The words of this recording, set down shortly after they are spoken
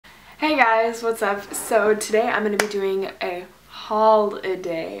Hey guys, what's up? So today I'm going to be doing a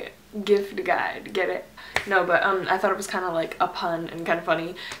holiday gift guide. Get it? No, but I thought it was kind of like a pun and kind of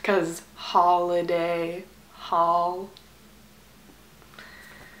funny because holiday,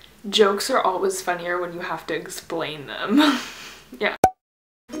 jokes are always funnier when you have to explain them. Yeah.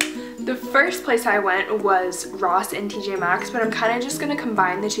 The first place I went was Ross and TJ Maxx, but I'm kind of just going to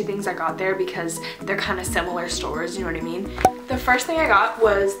combine the two things I got there because they're kind of similar stores, you know what I mean? The first thing I got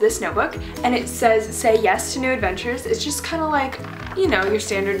was this notebook, and it says, "Say yes to new adventures." It's just kind of like, you know, your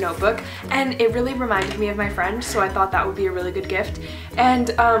standard notebook, and it really reminded me of my friend, so I thought that would be a really good gift.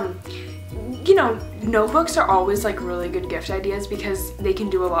 And, you know, notebooks are always like really good gift ideas because they can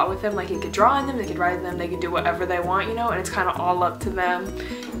do a lot with them. Like, you could draw in them, they could write in them, they could do whatever they want, you know, and it's kind of all up to them,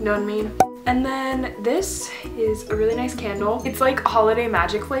 you know what I mean? And then this is a really nice candle. It's like holiday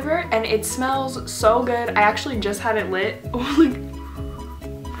magic flavor and it smells so good. I actually just had it lit.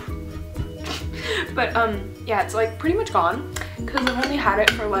 But yeah, it's like pretty much gone because I've only had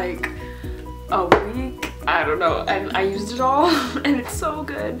it for like a week. I don't know, and I used it all and it's so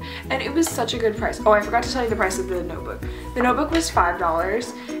good and it was such a good price. Oh, I forgot to tell you the price of the notebook. The notebook was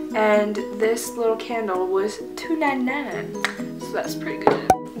 $5 and this little candle was $2.99, so that's pretty good.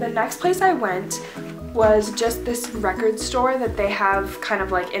 The next place I went was just this record store that they have kind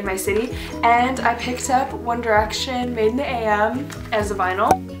of like in my city, and I picked up One Direction Made in the AM as a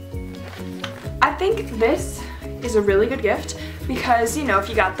vinyl. I think this is a really good gift because, you know, if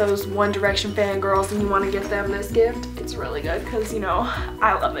you got those One Direction fangirls and you want to get them this gift, it's really good because, you know,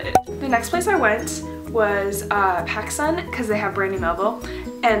 I love it. The next place I went was PacSun because they have Brandy Melville,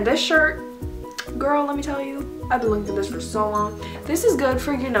 and this shirt, girl, let me tell you, I've been looking at this for so long. This is good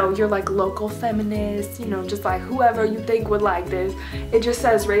for, you know, your like local feminists, you know, just like whoever you think would like this. It just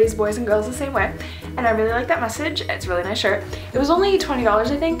says raise boys and girls the same way, and I really like that message. It's a really nice shirt. It was only $20,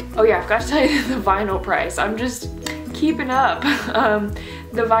 I think. Oh yeah, I forgot to tell you the vinyl price. I'm just keeping up.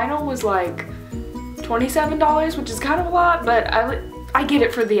 The vinyl was like $27, which is kind of a lot, but I get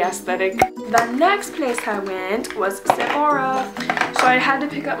it for the aesthetic. The next place I went was Sephora. So I had to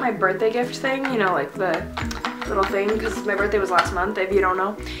pick up my birthday gift thing, you know, like the little thing, because my birthday was last month, if you don't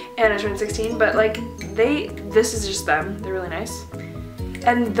know, and I turned 16, but like this is just them. They're really nice.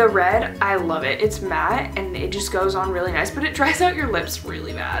 And the red, I love it. It's matte and it just goes on really nice, but it dries out your lips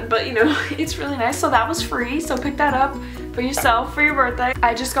really bad, but you know, it's really nice. So that was free, so pick that up for yourself for your birthday.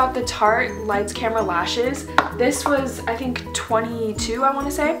 I just got the Tarte Lights Camera Lashes. This was, I think, $22, I want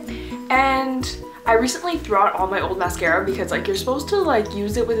to say, and I recently threw out all my old mascara because like you're supposed to like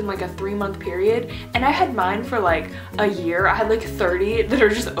use it within like a 3-month period, and I had mine for like a year. I had like 30 that are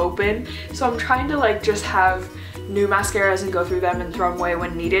just open, so I'm trying to like just have new mascaras and go through them and throw them away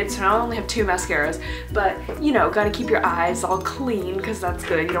when needed. So now I only have 2 mascaras, but you know, gotta keep your eyes all clean because that's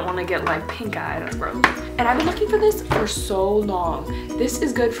good. You don't want to get like pink eye, that's gross. And I've been looking for this for so long. This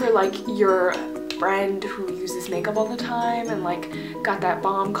is good for like your friend who uses makeup all the time and like got that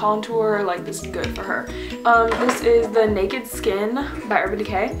bomb contour. Like, this is good for her. This is the Naked Skin by Urban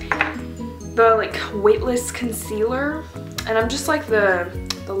Decay, the like weightless concealer, and I'm just like the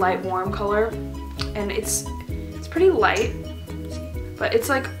light warm color, and it's pretty light, but it's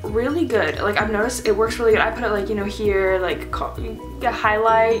like really good. Like, I've noticed it works really good. I put it like, you know, here, like you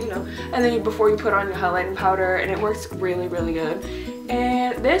highlight, you know, and then before you put on your highlighting powder, and it works really, really good.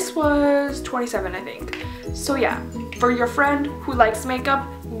 And this was $27, I think. So yeah, for your friend who likes makeup,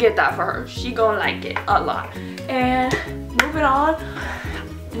 get that for her. She gonna like it a lot. And moving on,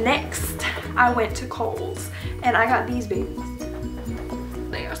 next I went to Kohls and I got these babies.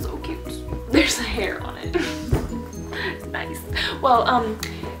 They are so cute. There's hair on it. Nice. Well,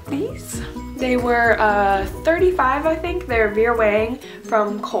 they were $35, I think. They're Veer Wang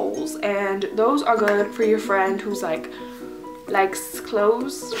from Kohls, and those are good for your friend who's like likes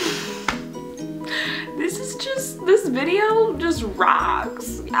clothes. This video just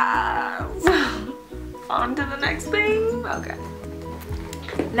rocks. Yes. On to the next thing. Okay.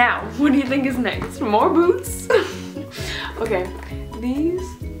 Now, what do you think is next? More boots? Okay, these,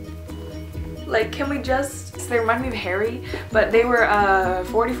 like, can we just, so they remind me of Harry, but they were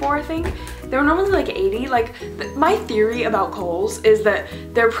 $44, I think. They were normally like $80. Like, my theory about Kohls is that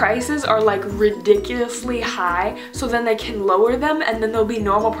their prices are like ridiculously high, so then they can lower them and then they'll be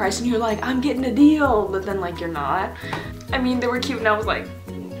normal price and you're like, I'm getting a deal, but then like you're not. I mean, they were cute and I was like,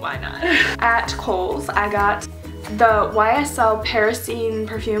 why not? At Kohls, I got the YSL Parisienne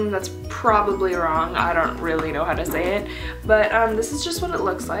perfume. That's probably wrong. I don't really know how to say it, but this is just what it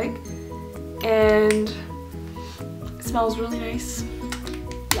looks like, and it smells really nice.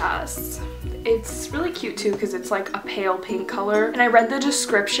 Yes. it's really cute too because it's like a pale pink color. And I read the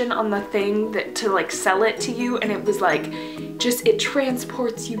description on the thing that to like sell it to you, and it was like, just it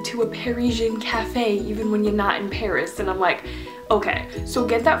transports you to a Parisian cafe even when you're not in Paris. And I'm like, okay, so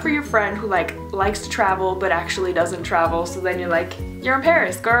get that for your friend who like likes to travel but actually doesn't travel, so then you're like, you're in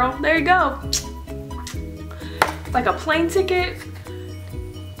Paris, girl, there you go. Like a plane ticket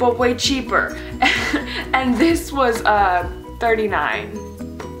but way cheaper. And this was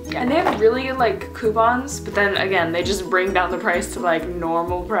 $39. And they have really good like coupons, but then again they just bring down the price to like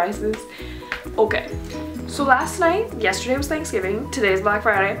normal prices. Okay, so last night, yesterday was Thanksgiving, today is Black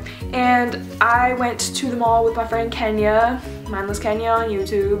Friday, and I went to the mall with my friend Kenya, Mindless Kenya on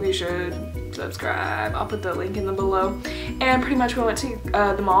YouTube. You should subscribe, I'll put the link in the below. And pretty much we went to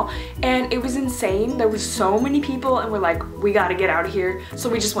the mall, and it was insane. There was so many people, and we're like, we gotta get out of here. So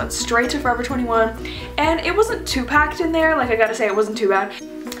we just went straight to Forever 21, and it wasn't too packed in there. Like, I gotta say, it wasn't too bad.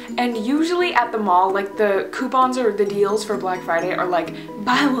 And usually at the mall, like the coupons or the deals for Black Friday are like,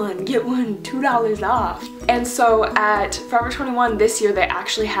 buy one, get one, $2 off. And so at Forever 21 this year, they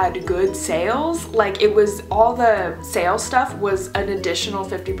actually had good sales. Like, it was, all the sales stuff was an additional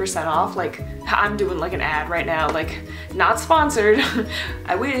 50% off. Like, I'm doing like an ad right now, like not sponsored.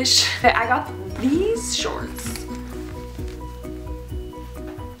 I wish. I got these shorts.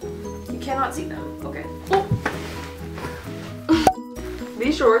 You cannot see them, okay. Oh.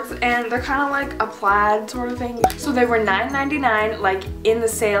 These shorts, and they're kind of like a plaid sort of thing. So they were $9.99 like in the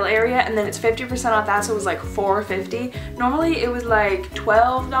sale area, and then it's 50% off that, so it was like $4.50. Normally it was like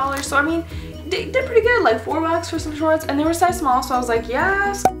 $12, so I mean they did pretty good, like $4 for some shorts, and they were size small, so I was like,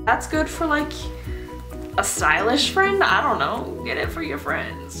 yes, that's good for like a stylish friend. I don't know, get it for your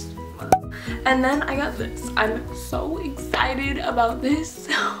friends. And then I got this. I'm so excited about this.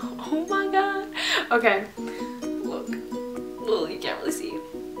 Oh my god. Okay, look. Well, you can't really see,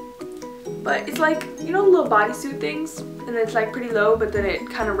 but it's like, you know, little bodysuit things, and it's like pretty low, but then it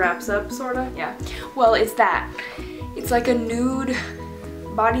kind of wraps up, sort of. Yeah, well, it's that. It's like a nude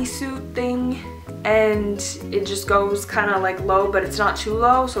bodysuit thing, and it just goes kind of like low, but it's not too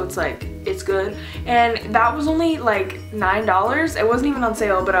low, so it's like, it's good. And that was only like $9. It wasn't even on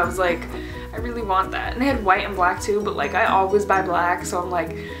sale, but I was like, I really want that. And they had white and black too, but like I always buy black, so I'm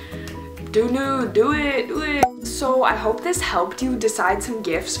like, do nude, do it, do it. So I hope this helped you decide some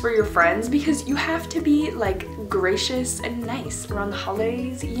gifts for your friends, because you have to be like gracious and nice around the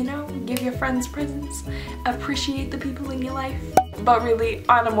holidays, you know? Give your friends presents, appreciate the people in your life. But really,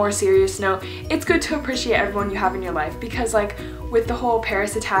 on a more serious note, it's good to appreciate everyone you have in your life, because like with the whole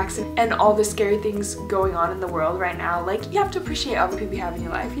Paris attacks and all the scary things going on in the world right now, like you have to appreciate all the people you have in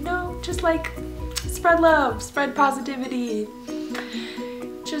your life, you know? Just like spread love, spread positivity,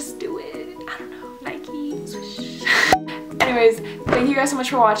 just do it. I don't know, Nike, swish. Anyways, thank you guys so much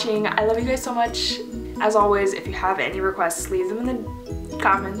for watching. I love you guys so much. As always, if you have any requests, leave them in the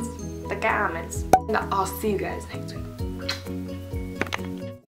comments. And I'll see you guys next week.